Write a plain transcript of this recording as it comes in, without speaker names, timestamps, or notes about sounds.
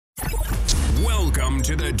Welcome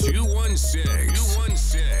to the 216.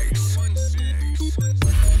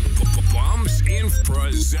 Bumps INF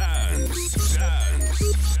presents.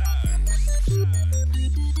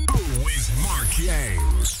 With Mark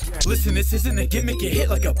James. Listen, this isn't a gimmick, it hit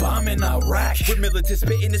like a bomb in Iraq. With militant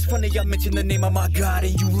spitting, it's funny I mention the name of my God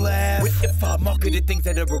and you laugh. What if I marketed things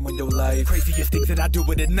that ruin your life? Craziest things that I do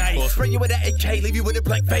with a knife. Or spray you with an AK, leave you with a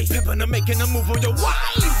blank face. Pimpin' I'm making a move on your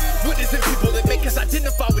wife. What is it people that make us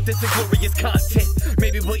identify with this inglorious content?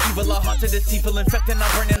 Maybe we're evil, our hearts are deceitful, infecting our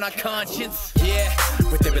brain and our conscience. Yeah,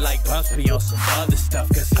 but they be like, Bumps be on some other stuff.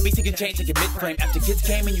 Cause I be taking change like a mid-frame after kids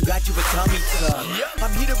came and you got you a tummy tuck.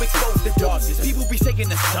 I'm here to expose the darkness. People be saying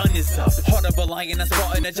the sun is up. Heart of a lion, I'm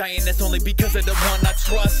spotting a giant. That's only because of the one I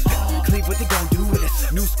trust. Cleave what they gon' do with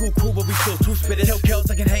us. New school cool, but we still true spitters. Tell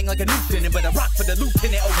Kells I can hang like a noose in it, but I rock for the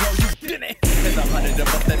lieutenant. Oh no, you didn't. There's 100 of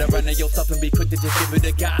us that are running your stuff and be quick to just give it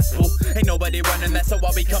the gospel. Ain't nobody running, that's how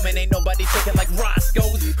I be coming. Ain't nobody taking like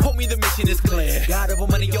Roscoe's. Homie, the mission is clear. God over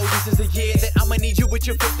money, yo, this is a year that I'ma need you with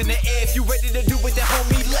your fist in the air. If you ready to do it, then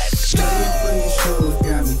homie, let's go. For your show,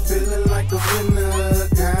 got me feeling like a winner.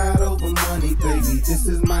 God over money, baby, this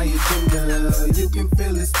is my agenda. You can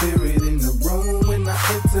feel the spirit in the room when I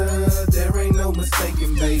enter. There ain't no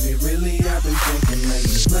mistaking, baby, really I've been thinking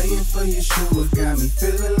lately. Playing for your show, got me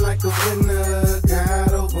feeling like a winner.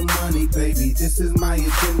 God over money, baby, this is my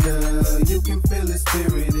agenda. You can feel the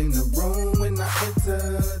spirit in the room when I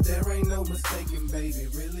enter. There ain't no mistaking, baby,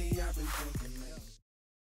 really